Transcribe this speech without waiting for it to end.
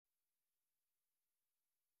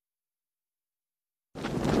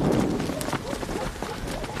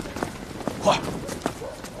快！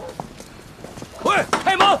喂，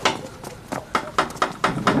开门！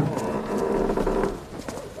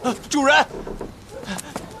主人。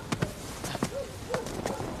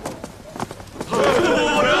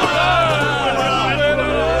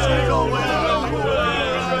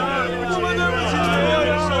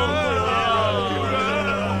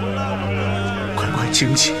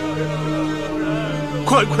 请起，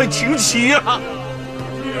快快请起呀！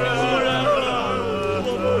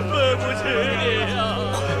对不起你呀！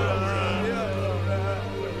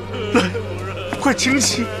来，快请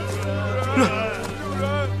起，来，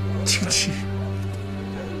请起。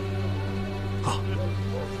啊！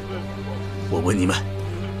我问你们，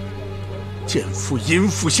奸夫淫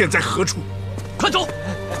妇现在何处？快走！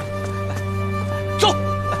走！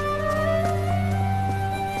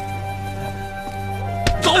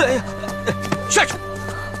 走，下去。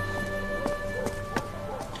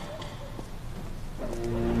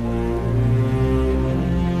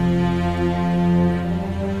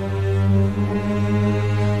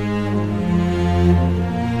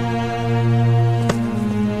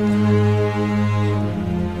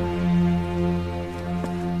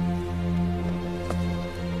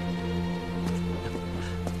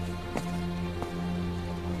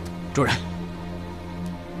主人。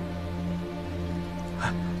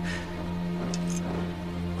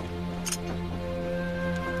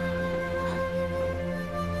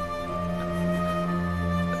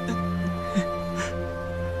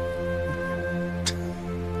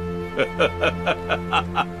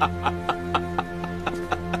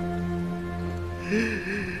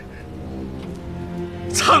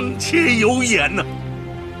 苍天有眼呐，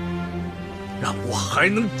让我还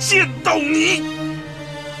能见到你！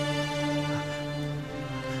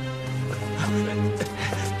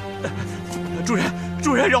主人，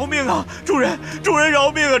主人饶命啊！主人，主人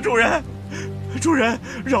饶命啊！主人，主人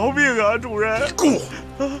饶命啊！主人，你过！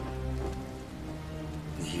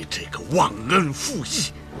你这个忘恩负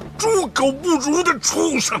义、猪狗不如的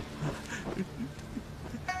畜生！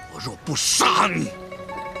我若不杀你，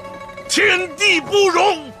天地不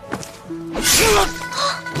容！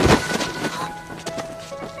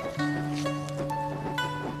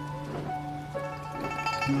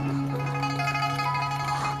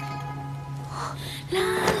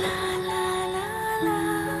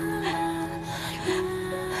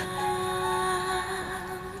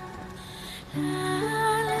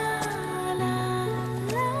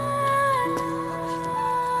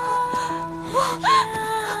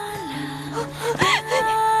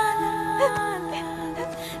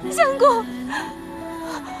相公，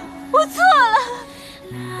我错了。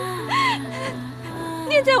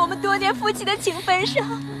念在我们多年夫妻的情分上，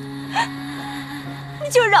你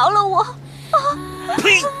就饶了我。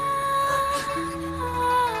呸！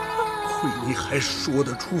亏你还说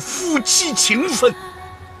得出夫妻情分。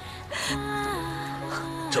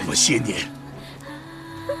这么些年，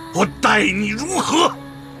我待你如何？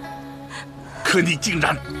可你竟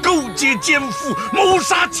然勾结奸夫，谋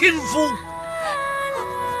杀亲夫！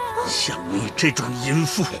像你这种淫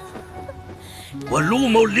妇，我卢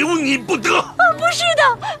某留你不得。不是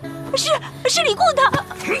的，是李固他。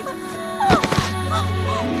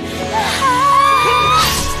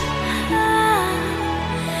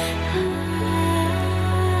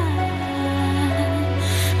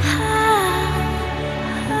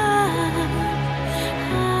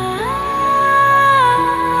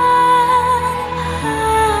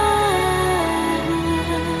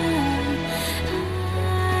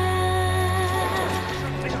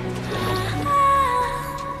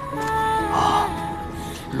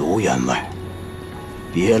卢员外，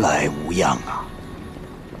别来无恙啊！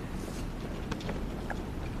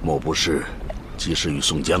莫不是及时雨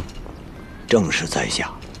宋江？正是在下。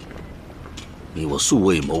你我素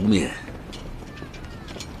未谋面，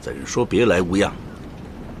怎说别来无恙？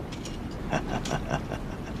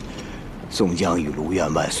宋江与卢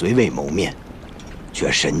员外虽未谋面，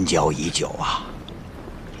却深交已久啊！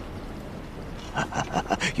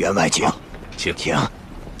员外请，请。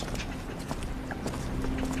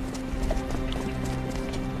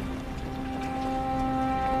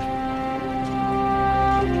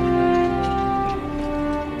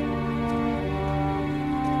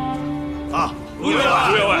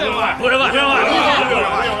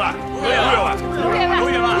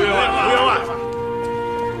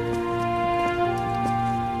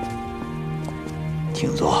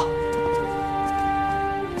请坐。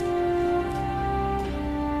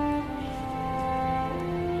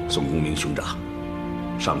宋公明兄长，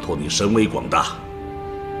上托你神威广大，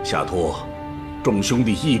下托众兄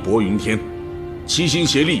弟义薄云天，齐心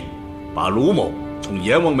协力，把卢某从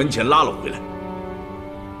阎王门前拉了回来。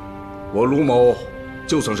我卢某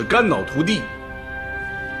就算是肝脑涂地，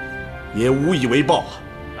也无以为报啊！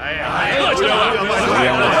哎呀，客气了，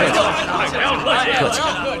客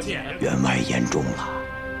气。员外言重了，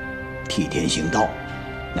替天行道，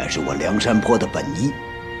乃是我梁山泊的本意。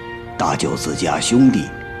大舅自家兄弟，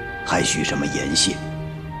还需什么言谢？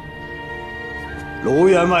卢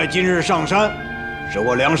员外今日上山，使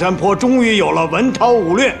我梁山泊终于有了文韬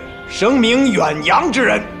武略、声名远扬之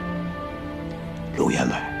人。卢员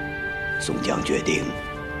外，宋江决定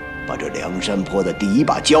把这梁山泊的第一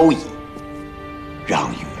把交椅让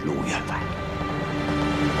与卢员外。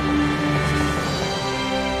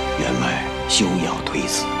员外休要推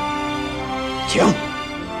辞，请。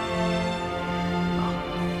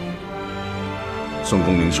孙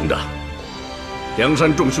公明兄长，梁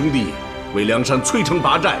山众兄弟为梁山摧城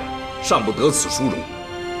拔寨，尚不得此殊荣。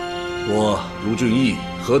我卢俊义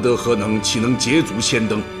何德何能，岂能捷足先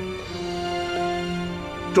登？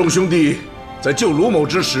众兄弟在救卢某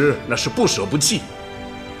之时，那是不舍不弃。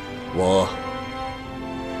我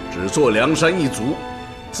只做梁山一族，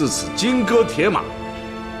自此金戈铁马，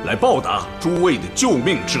来报答诸位的救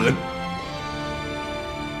命之恩。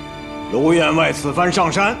卢员外此番上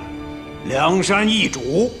山，梁山易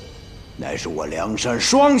主，乃是我梁山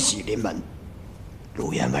双喜临门。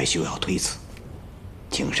卢员外休要推辞，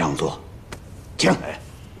请上座，请。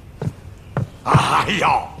哎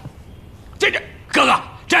呦，这哥哥，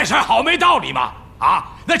这事儿好没道理嘛！啊，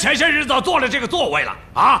那前些日子坐了这个座位了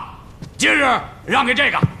啊，今日让给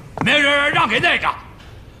这个，明日让给那个，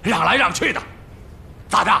让来让去的，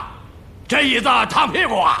咋的？这椅子烫屁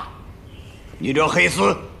股啊？你这黑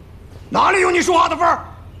厮，哪里有你说话的份儿？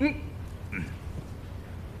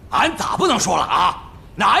俺咋不能说了啊？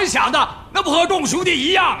那俺想的那不和众兄弟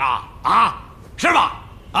一样啊？啊，是吧？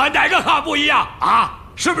俺哪个和俺不一样啊？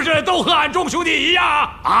是不是都和俺众兄弟一样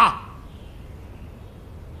啊？啊？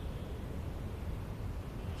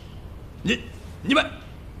你们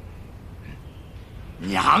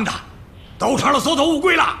娘的，都成了缩头乌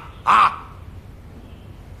龟了啊！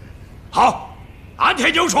好，俺铁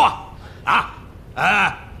牛说啊，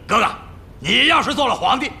哥哥，你要是做了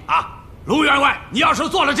皇帝啊，卢员外，你要是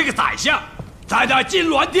做了这个宰相，在这金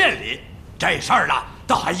銮殿里，这事儿呢，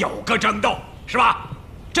倒还有个争斗，是吧？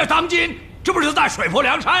这当今这不是在水泊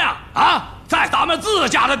梁山呀？啊，在咱们自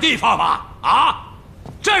家的地方吗？啊，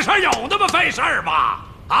这事儿有那么费事儿吗？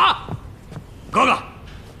啊，哥哥，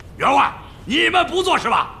员外，你们不做是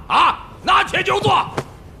吧？啊，那铁牛做，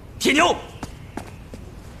铁牛，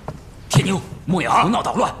莫要胡闹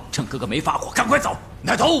捣乱，趁哥哥没发火，赶快走。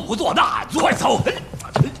那都不做，那俺做，快走。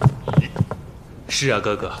是啊，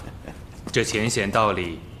哥哥，这浅显道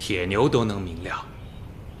理，铁牛都能明了。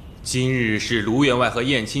今日是卢员外和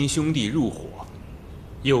燕青兄弟入伙，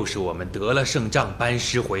又是我们得了胜仗，班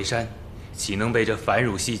师回山，岂能被这繁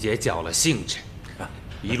缛细节搅了兴致？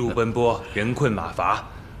一路奔波，人困马乏，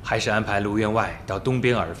还是安排卢员外到东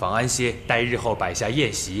边耳房安歇，待日后摆下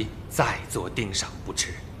宴席，再做定赏不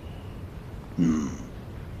迟。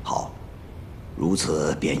好，如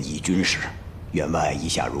此便宜军师，员外意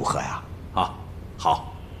下如何呀？啊，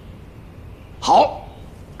好，好，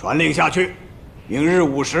传令下去，明日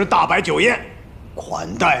午时大摆酒宴，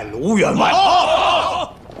款待卢员外。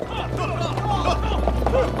好。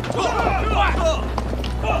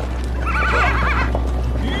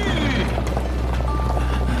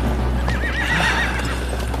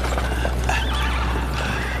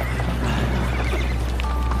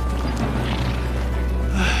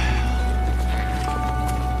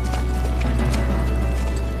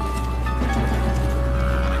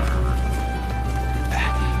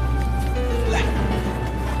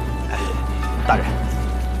大人，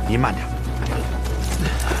您慢点。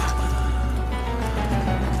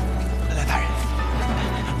来，大人。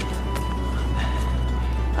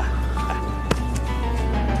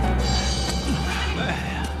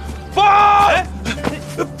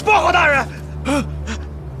报告大人，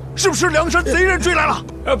是不是梁山贼人追来了？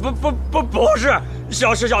不是，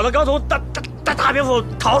小的刚从大兵府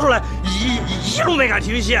逃出来，一路没敢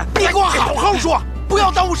停歇。你给我好好说，不要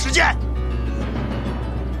耽误时间。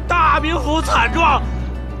大兵府惨状，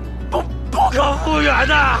不可复原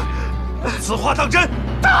呐！此话当真？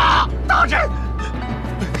当真。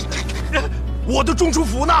我的中书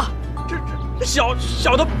府呢？这小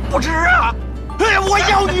的不知啊。哎，我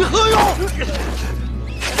要你何用？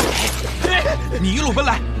你一路奔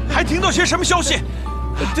来，还听到些什么消息？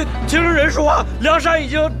听人说，梁山已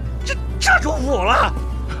经撤出府了。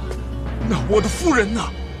那我的夫人呢？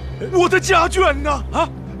我的家眷呢？啊？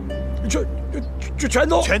全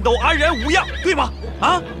都安然无恙，对吗？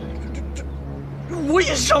啊，无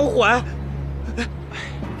一生还。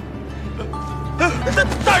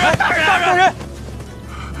大人！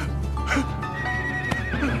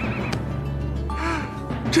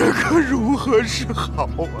这可如何是好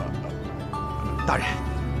啊？大人，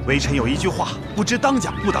微臣有一句话，不知当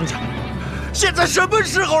讲不当讲。现在什么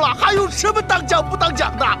时候了，还有什么当讲不当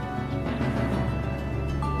讲的？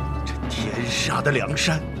这天杀的梁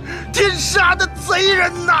山，天杀的贼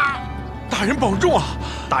人呐！大人保重啊！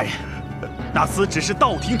大人，那厮只是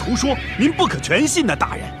道听途说，您不可全信呐，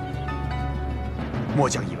大人。末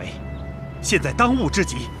将以为，现在当务之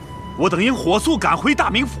急，我等应火速赶回大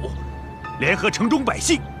名府，联合城中百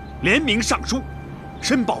姓，联名上书，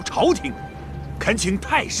申报朝廷，恳请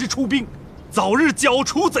太师出兵，早日剿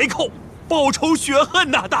除贼寇，报仇雪恨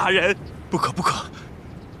呐！大人，不可不可，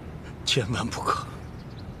千万不可！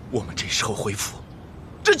我们这时候回府，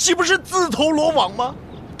这岂不是自投罗网吗？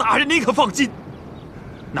大人您可放心，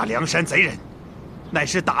那梁山贼人，乃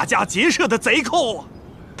是打家劫舍的贼寇啊！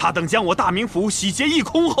他等将我大名府洗劫一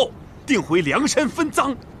空后，定回梁山分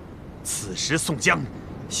赃。此时宋江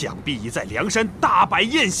想必已在梁山大摆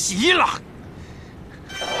宴席了。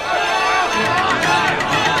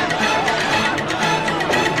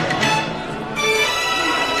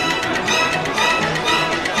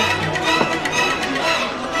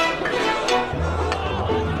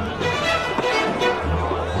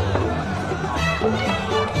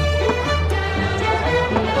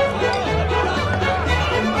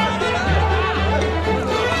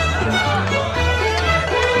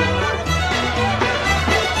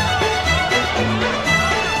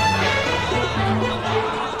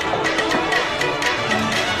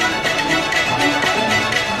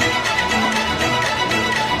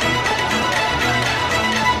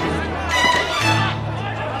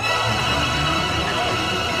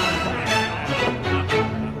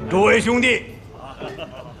诸位兄弟，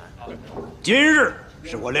今日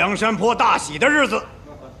是我梁山泊大喜的日子。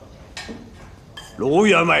卢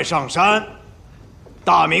员外上山，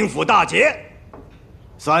大名府大捷，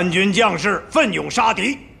三军将士奋勇杀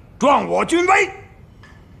敌，壮我军威。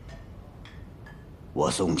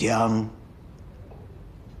我宋江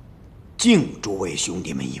敬诸位兄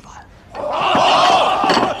弟们一碗。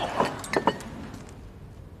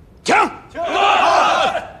请。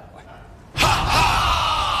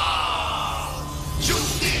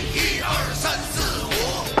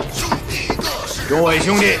诸位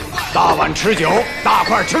兄弟，大碗吃酒，大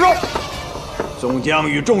块吃肉。宋江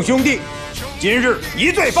与众兄弟，今日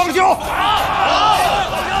一醉方休。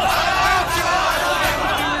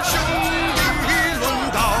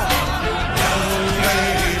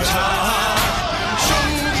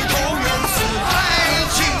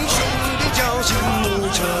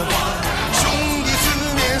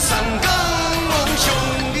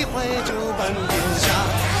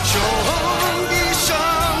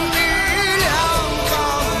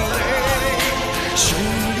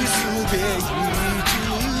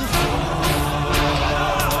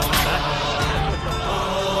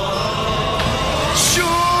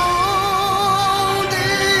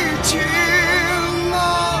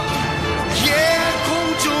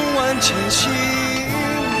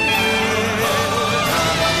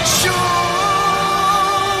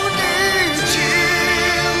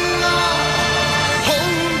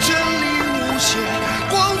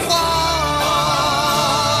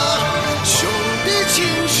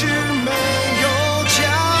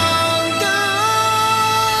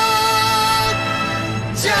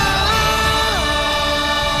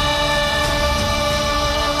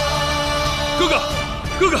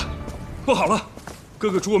不好了，哥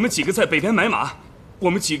哥嘱我们几个在北边买马，我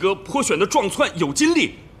们几个颇选的壮窜有筋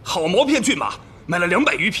力、好毛片骏马，买了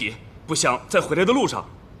200余匹。不想在回来的路上，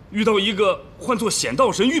遇到一个唤作显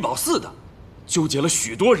道神玉宝寺的，纠结了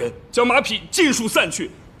许多人，将马匹尽数散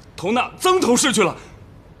去，投那曾头市去了。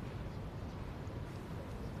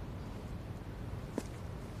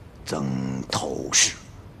曾头市，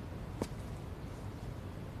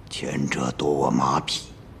前者夺我马匹，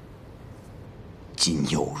今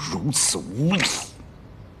又如此无礼，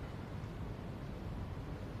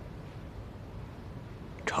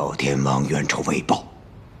朝天王冤仇未报，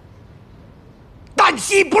旦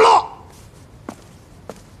夕不落。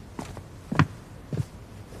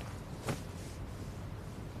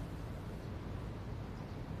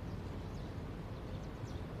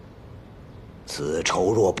此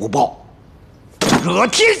仇若不报，惹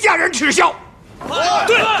天下人耻笑。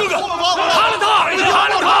对，哥哥，砍了他！砍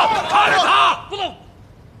了他！砍了他！不动。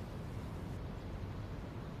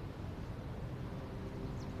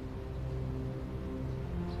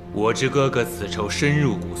我知哥哥此仇深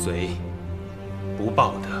入骨髓，不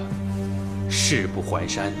报的，誓不还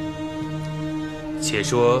山。且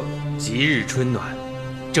说吉日春暖，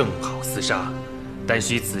正好厮杀，但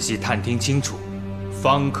需仔细探听清楚，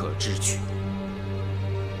方可知取。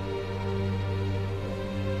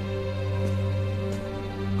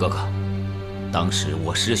哥哥，当时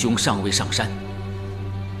我师兄尚未上山，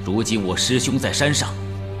如今我师兄在山上，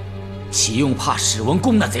岂用怕史文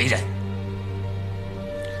恭那贼人？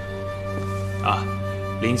啊，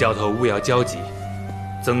林教头勿要焦急，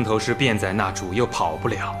曾头市便在那处，又跑不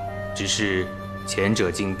了。只是前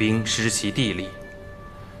者进兵失其地利，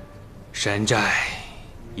山寨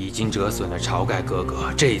已经折损了晁盖哥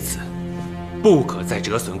哥，这一次不可再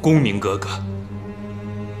折损公明哥哥。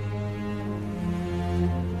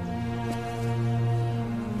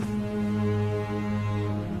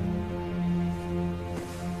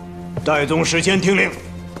戴宗事先听令，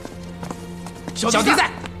小弟在。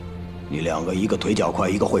你两个一个腿脚快，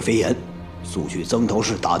一个会飞檐，速去曾头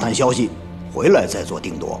市打探消息，回来再做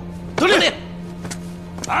定夺。得令。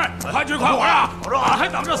哎，快去快回啊！还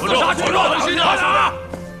等着厮杀去了，快点啊！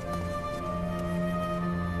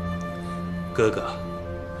哥哥，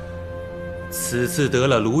此次得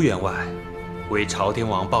了卢员外，为朝天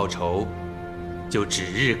王报仇，就指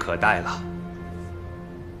日可待了。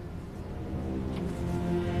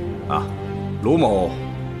啊，卢某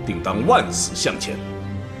定当万死向前。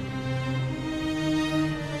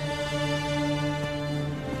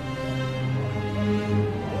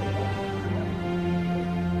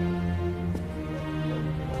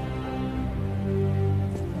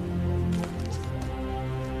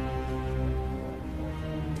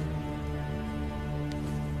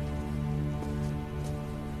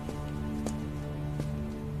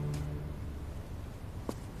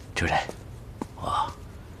主任，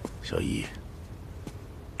小乙，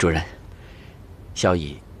主任，小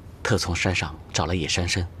乙特从山上找来野山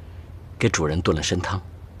参，给主人炖了参汤。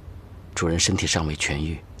主人身体尚未痊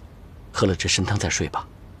愈，喝了这参汤再睡吧，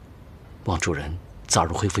望主人早日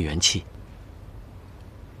恢复元气。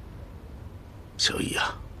小乙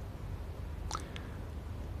啊，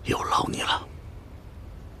有劳你了。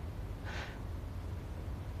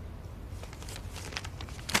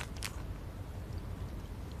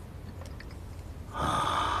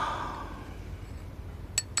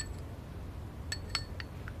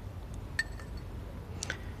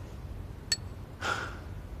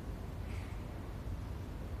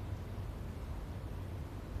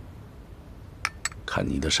看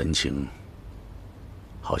你的神情，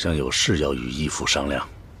好像有事要与义父商量。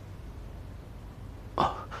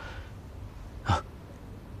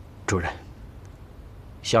主任，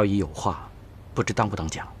小乙有话，不知当不当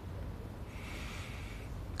讲。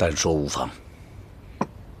但说无妨。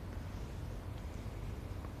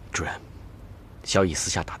主任，小乙私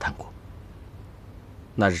下打探过，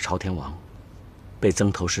那日朝天王被曾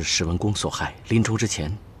头市史文恭所害，临终之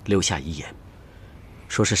前留下遗言，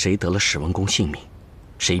说是谁得了史文恭性命，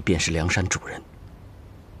谁便是梁山主人。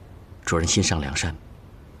主人心上梁山，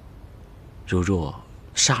如若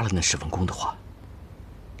杀了那史文恭的话，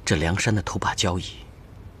这梁山的头把交椅，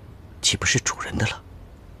岂不是主人的了？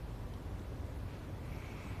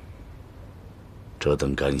这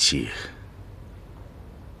等干系，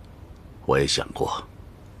我也想过。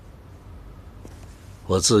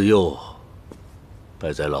我自幼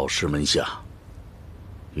拜在老师门下，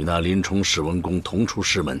与那林冲、史文恭同出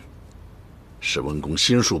师门。史文恭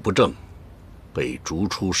心术不正，被逐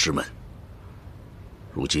出师门。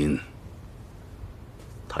如今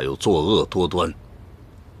他又作恶多端，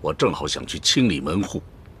我正好想去清理门户。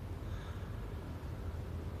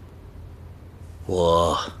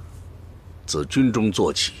我自军中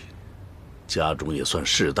做起，家中也算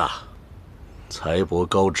势大，财帛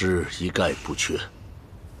高枝一概不缺。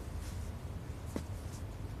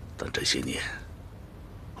但这些年，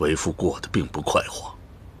为父过得并不快活。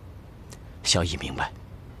小乙明白。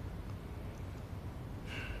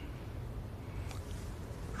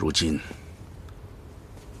如今，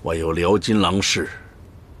外有辽金郎氏，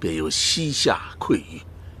便有西夏溃域，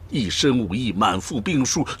一身武艺，满腹兵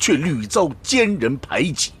书，却屡遭奸人排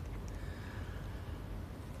挤。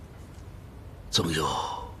纵有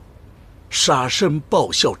杀身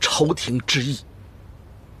报效朝廷之意，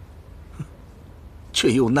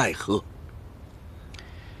却又奈何？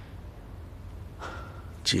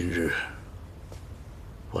今日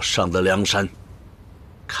我上得梁山，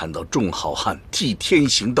看到众好汉替天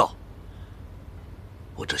行道，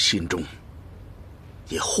我这心中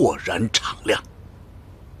也豁然敞亮。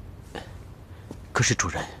可是主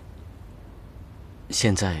人，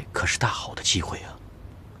现在可是大好的机会啊！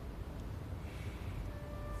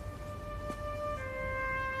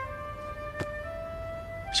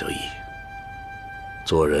小乙，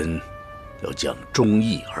做人要讲忠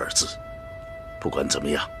义二字。不管怎么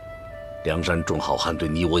样，梁山众好汉对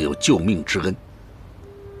你我有救命之恩，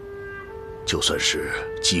就算是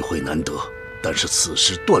机会难得，但是此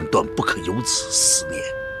事断断不可有此思念。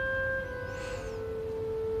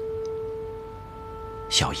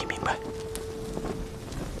小乙明白。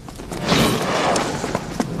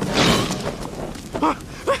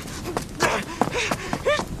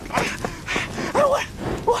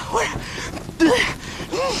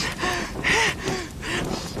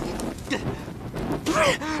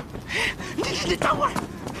你等会儿！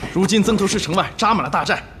如今曾头市城外扎满了大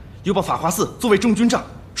寨，又把法华寺作为中军帐，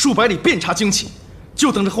数百里遍插旌旗，就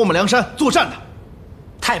等着和我们梁山作战呢。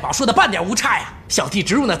太保说的半点无差呀！小弟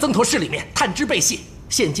直入那曾头市里面探知备信，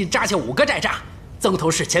现今扎下5个寨栅，曾头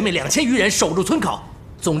市前面2000余人守住村口，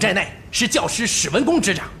总寨内是教师史文恭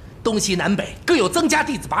执掌，东西南北各有曾家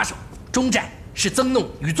弟子把守，中寨是曾弄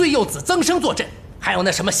与最幼子曾生坐镇，还有那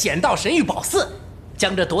什么显道神玉宝寺，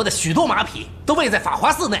将这夺的许多马匹都喂在法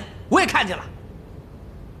华寺内，我也看见了。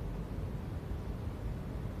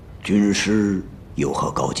军师有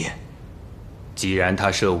何高见？既然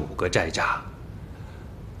他设5个寨栅，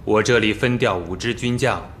我这里分调5支军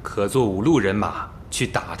将，可做5路人马去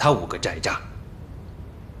打他5个寨栅。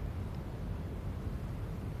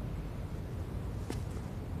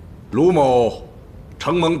卢某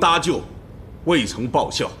承蒙搭救，未曾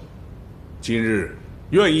报效，今日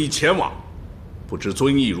愿意前往，不知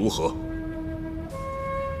尊意如何？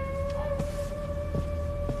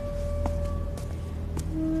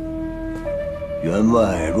员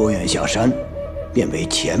外若愿下山，便为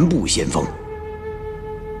前部先锋。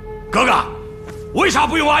哥哥，为啥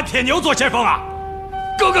不用俺铁牛做先锋啊？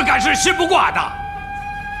哥哥敢是信不过俺的。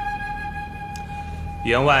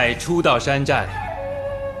员外初到山寨，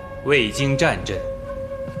未经战阵，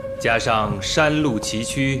加上山路崎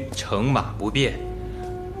岖，乘马不便，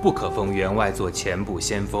不可封员外做前部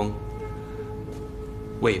先锋。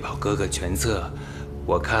为保哥哥权策，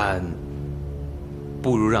我看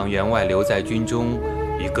不如让员外留在军中，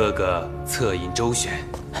与哥哥策应周旋。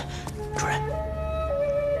主任，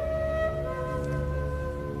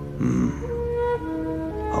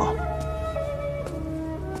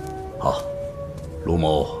好，卢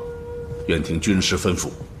某愿听军师吩咐。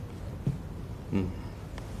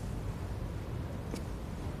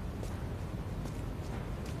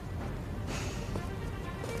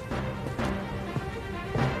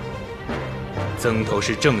曾头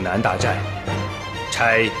市正南大寨，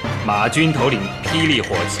差马军头领霹雳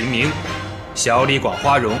火秦明、小李广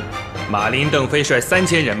花荣、马林邓飞率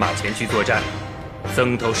3000人马前去作战。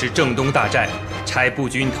曾头市正东大寨，差步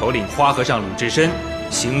军头领花和尚鲁智深、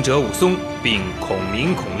行者武松并孔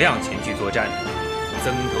明、孔亮前去作战。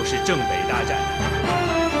曾头市正北大寨。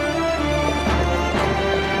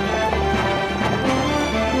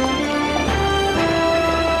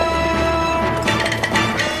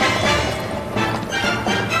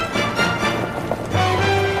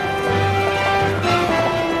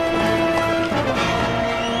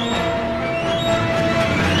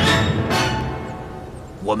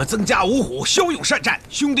我们曾家五虎骁勇善战，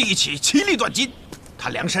兄弟一起齐力断金。他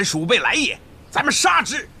梁山鼠辈来也，咱们杀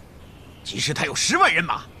之。即使他有10万人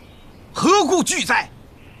马，何故惧哉？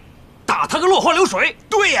打他个落花流水！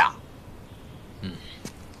对呀。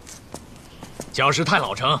将士太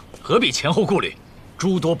老成，何必前后顾虑，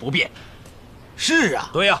诸多不便。是啊。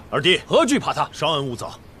对呀，二弟何惧怕他？稍安勿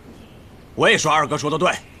躁。我也说二哥说的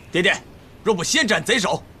对，爹爹，若不先斩贼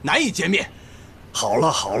首，难以歼灭。好了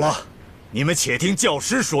好了。你们且听教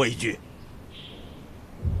师说一句。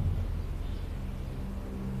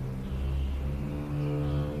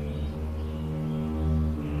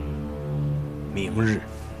明日，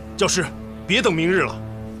教师，别等明日了。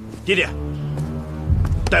爹爹，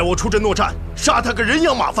带我出阵诺战，杀他个人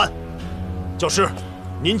仰马翻。教师，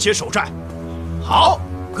您且守寨。好，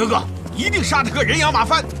哥哥，一定杀他个人仰马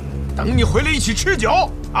翻。等你回来一起吃酒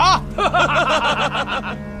啊！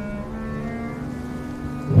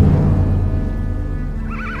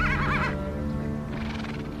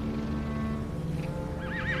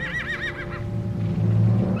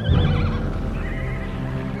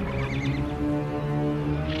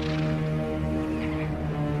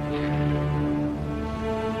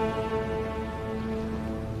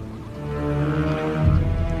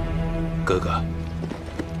哥哥，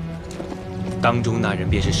当中那人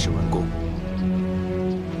便是史文恭。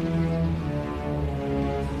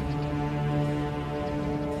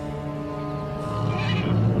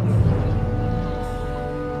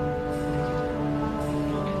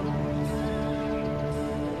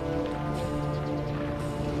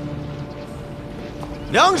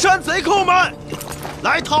梁山贼寇们，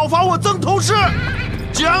来讨伐我曾头市！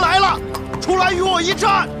既然来了，出来与我一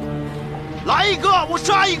战！来一个，我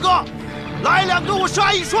杀一个；来2个，我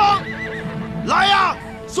杀1双。来呀，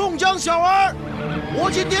宋江小儿，我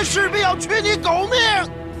今天势必要取你狗命！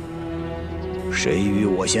谁与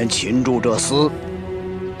我先擒住这厮，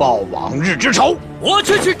报往日之仇？我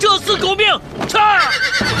去取这厮狗命！撤！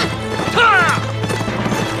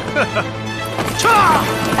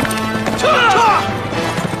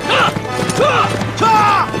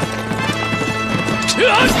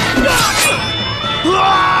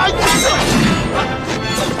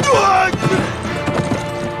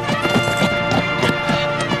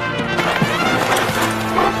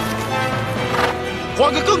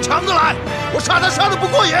换个更强的来，我杀他杀得不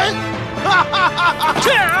过瘾！哈哈哈哈！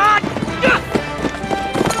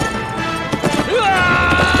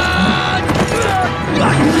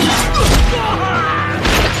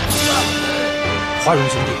华容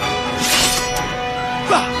兄弟，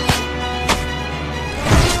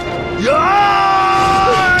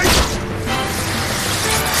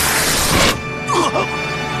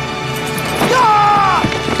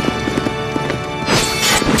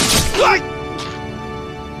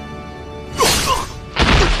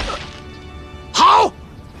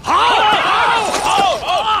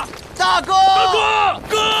大哥！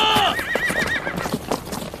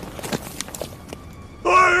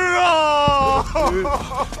儿啊！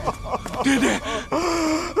爹爹，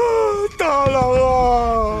大郎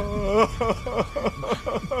啊！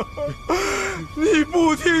你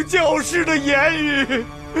不听教师的言语，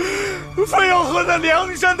非要和那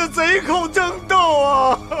梁山的贼寇争斗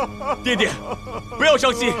啊！爹爹，不要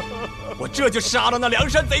伤心，我这就杀了那梁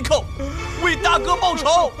山贼寇，为大哥报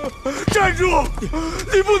仇。站住！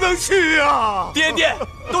你不能去啊！爹爹，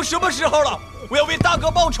都什么时候了，我要为大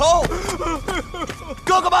哥报仇。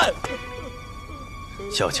哥哥们，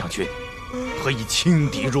小将军何以轻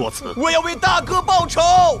敌若此？我要为大哥报仇。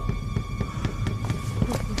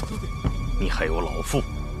你还有老父，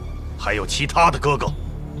还有其他的哥哥，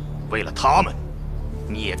为了他们，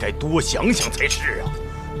你也该多想想才是啊！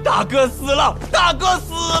大哥死了，大哥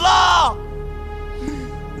死了。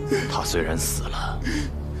他虽然死了，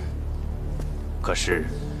可是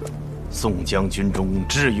宋江军中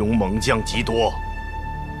智勇猛将极多，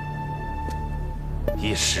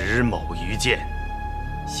以石某愚见，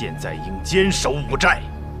现在应坚守五寨，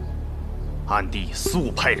暗地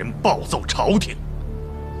速派人报奏朝廷，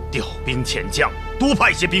调兵遣将，多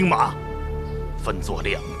派些兵马，分作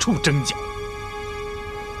2处征剿，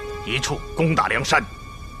一处攻打梁山，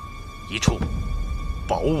一处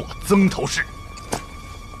保我曾头市。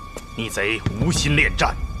逆贼无心恋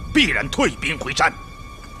战，必然退兵回山，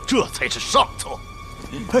这才是上策。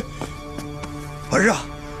儿啊，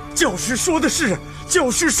教师说的是，教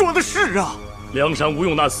师说的是啊！梁山吴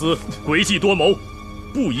用那厮诡计多谋，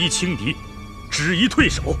不宜轻敌，只宜退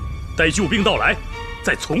守，待救兵到来，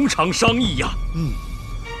再从长商议呀。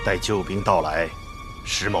待救兵到来，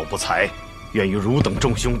石某不才，愿与汝等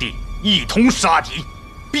众兄弟一同杀敌，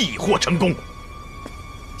必获成功。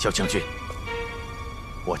小将军，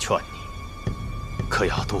我劝你，可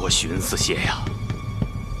要多寻思些呀。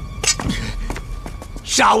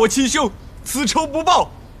杀我亲兄，此仇不报，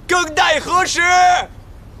更待何时？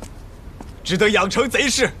只得养成贼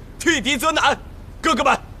势，退敌则难。哥哥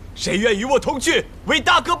们，谁愿与我同去，为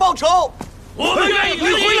大哥报仇？我们愿意与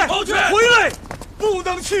你同去。回来！不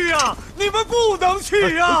能去呀！你们不能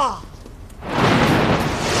去呀！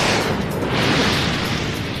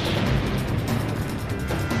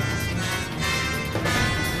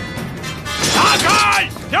打开！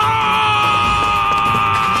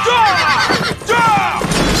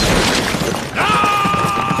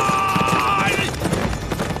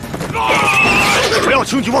不要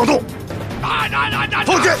轻举妄动！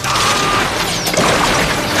放箭！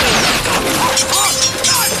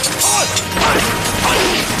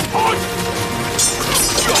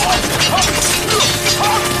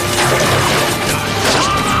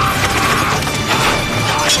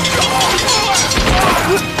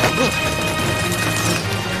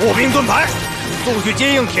步兵盾牌，送去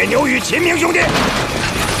接应铁牛与秦明兄弟。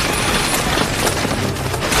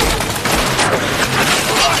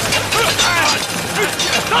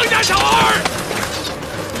张家小儿，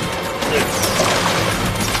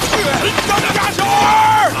张家小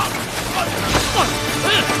儿，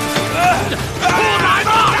兔崽子，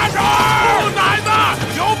兔崽子，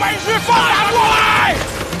有本事放马过来！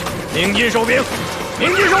鸣金收兵，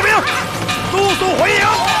鸣金收兵，速速回营！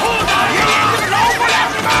兔崽子，饶不了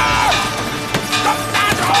你们！张家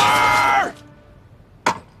小儿。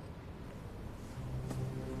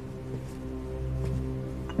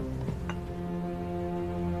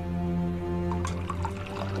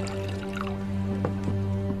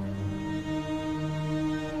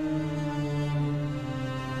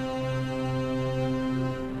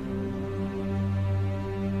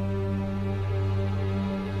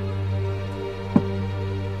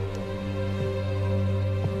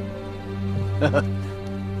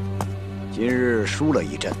今日输了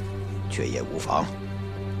一阵，却也无妨。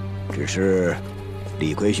只是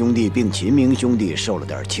李逵兄弟并秦明兄弟受了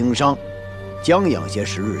点轻伤，将养些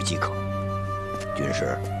时日即可。军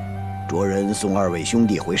师，着人送2位兄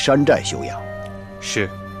弟回山寨休养。是。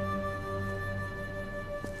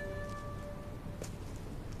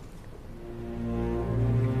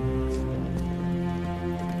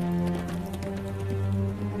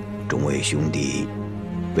众位兄弟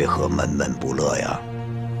为何闷闷不乐呀？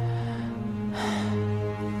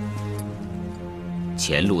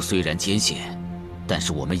前路虽然艰险，但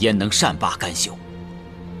是我们焉能善罢甘休？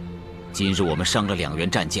今日我们伤了2员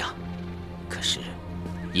战将，可是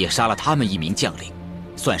也杀了他们1名将领，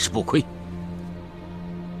算是不亏。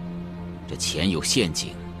这前有陷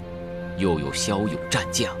阱，又有骁勇战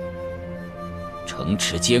将，城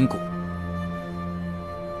池坚固，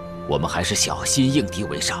我们还是小心应敌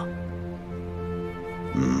为上。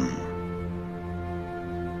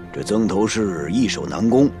这曾头市易守难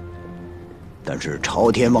攻，但是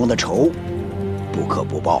朝天王的仇不可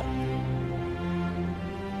不报。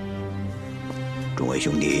众位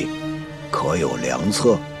兄弟，可有良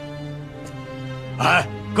策？哎，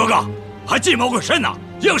哥哥，还计谋个甚呢？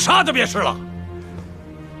硬杀的便是了。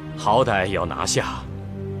好歹要拿下。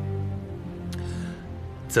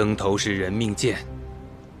曾头市人命贱，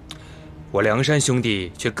我梁山兄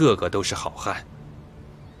弟却个个都是好汉，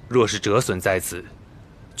若是折损在此，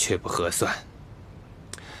却不合算。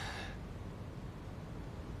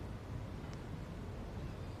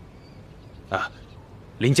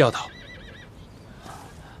林教头，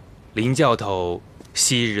林教头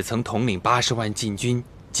昔日曾统领80万禁军，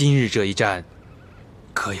今日这一战，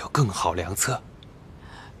可有更好良策？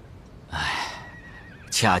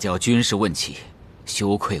恰叫军事问起，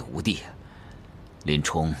羞愧无地。林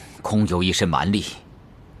冲空有一身蛮力，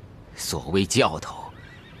所谓教头，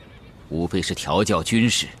无非是调教军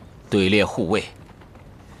士，队列护卫。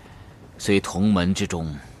虽同门之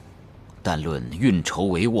中，但论运筹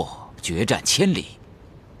帷幄，决战千里，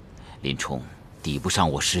林冲抵不上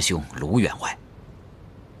我师兄卢员外。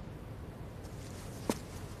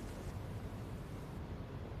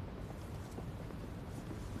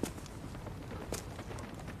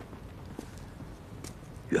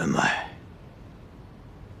员外，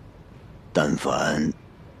但凡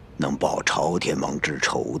能报朝天王之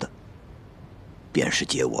仇的，便是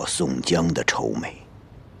解我宋江的愁眉。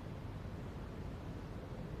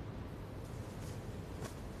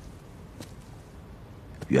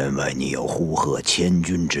员外，你有呼贺千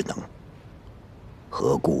军之能，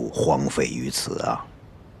何故荒废于此啊？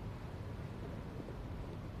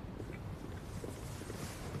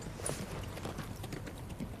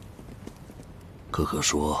哥哥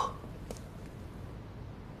说，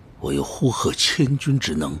我有呼贺千军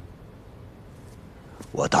之能。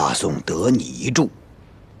我大宋得你一助，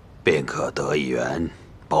便可得一员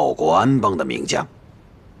报国安邦的名将。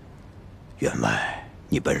员外，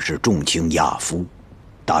你本是重情亚夫，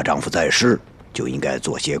大丈夫在世就应该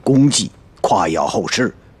做些功绩，夸耀后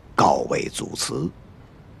世，告慰祖祠。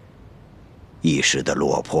一时的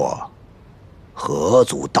落魄，何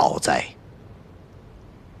足道哉？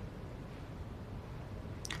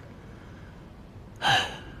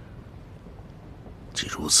既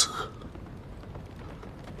如此，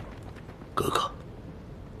哥哥，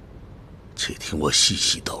且听我细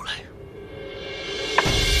细道来。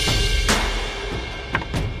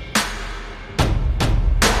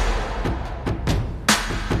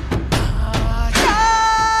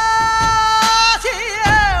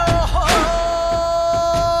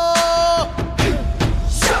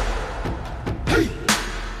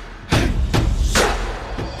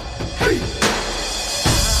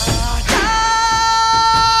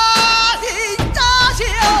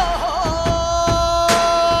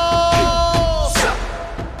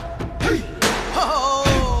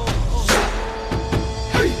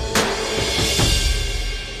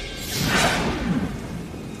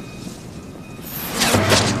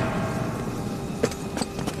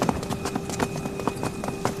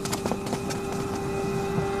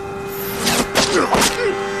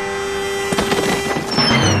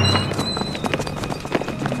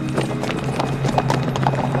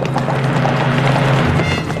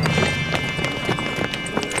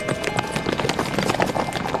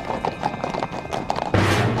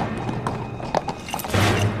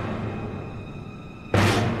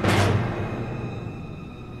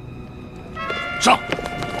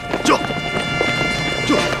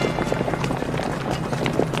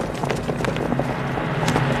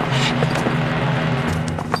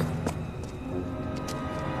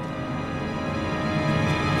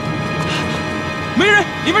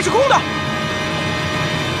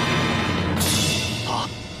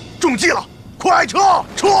中计了！快撤！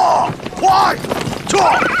撤！快撤！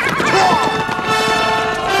撤！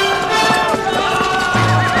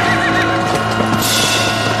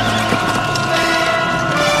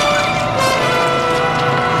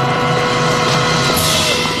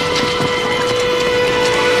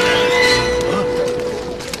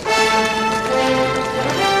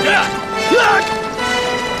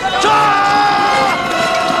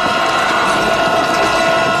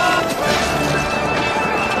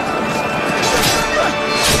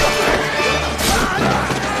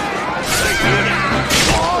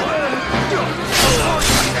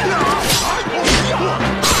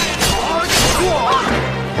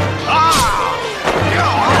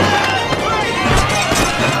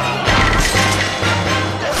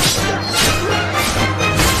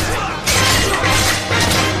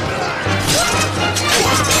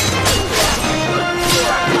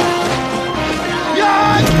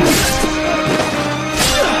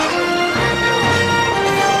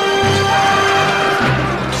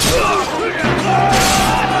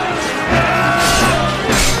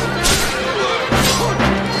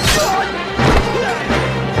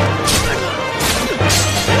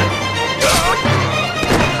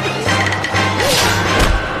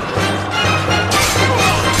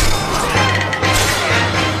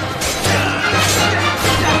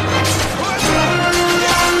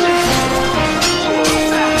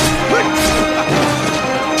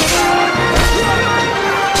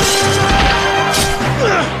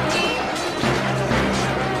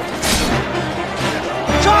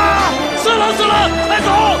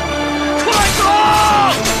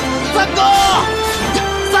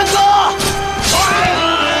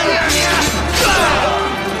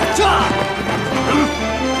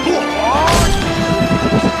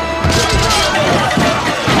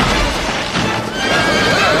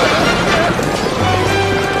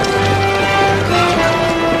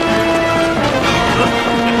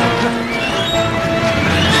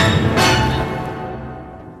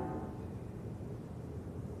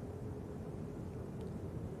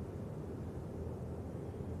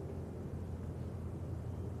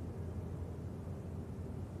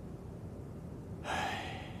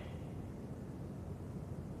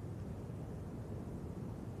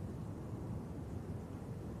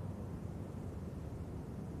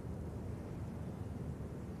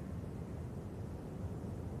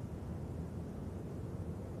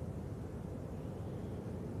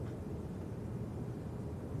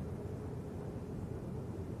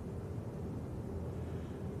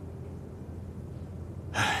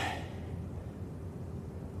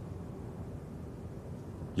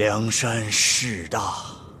 梁山势大，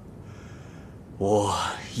我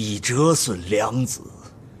已折损良子，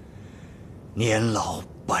年老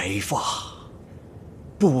白发，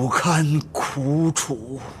不堪苦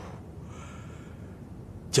楚。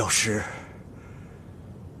教师，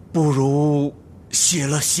不如写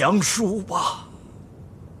了降书吧。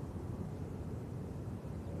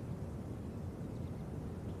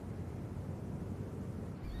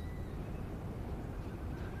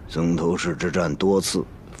曾头市之战多次，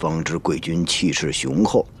方知贵军气势雄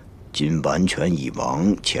厚，今完全已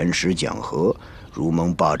亡，遣使讲和，如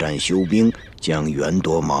蒙霸占休兵，将原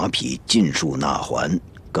夺马匹尽数纳还，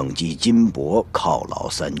更积金帛犒劳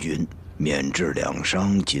三军，免治两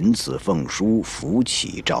伤，仅此奉书，扶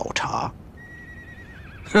起照察。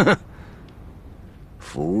呵呵，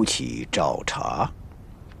扶起照察。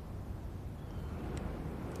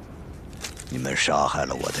你们杀害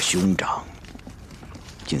了我的兄长，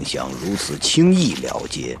竟想如此轻易了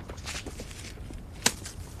结？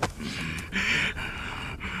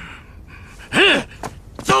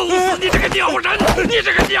揍死你这个鸟人！你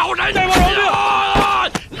这个鸟人！大王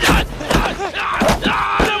饶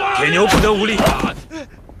命！铁牛不得无礼。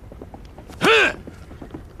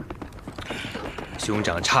兄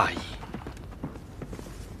长诧异，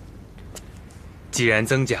既然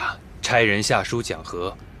曾家差人下书讲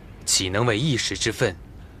和，岂能为一时之愤，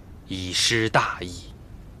以失大义？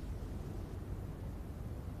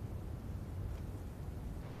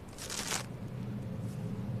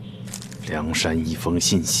梁山一封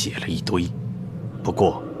信写了一堆，不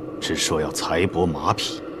过只说要财帛马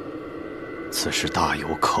匹，此事大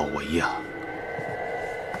有可为呀。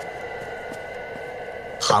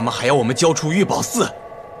他们还要我们交出玉宝寺，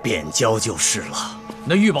便交就是了。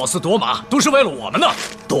那玉宝寺夺马都是为了我们呢。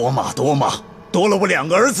夺马，夺了我2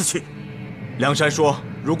个儿子去。梁山说，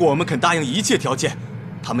如果我们肯答应一切条件，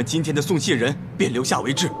他们今天的送信人便留下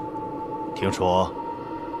为质。听说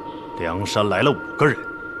梁山来了5个人，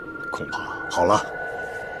恐怕好了，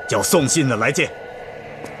叫送信的来见。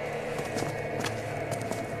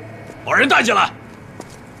把人带进来。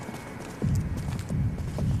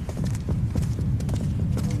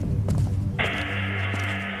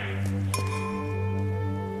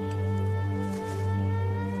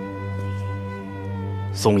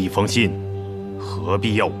送一封信，何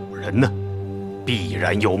必要5人呢？必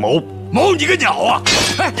然有谋。谋你个鸟啊！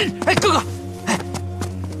哎，哥哥，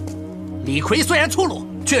李逵虽然粗鲁，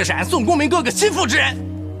却是俺宋公明哥哥心腹之人，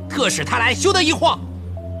特使他来休得一慌。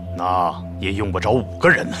那也用不着5个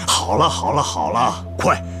人呢。好了，好了，好了，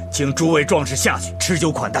快，请诸位壮士下去吃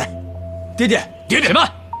酒款待。爹爹，且慢！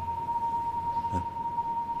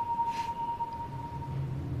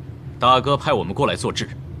大哥派我们过来做质，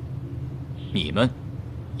你们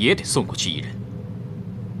也得送过去1人。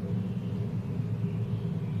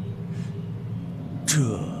这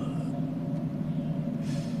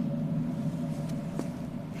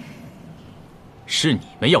是你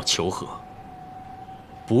们要求和，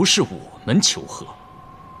不是我们求和。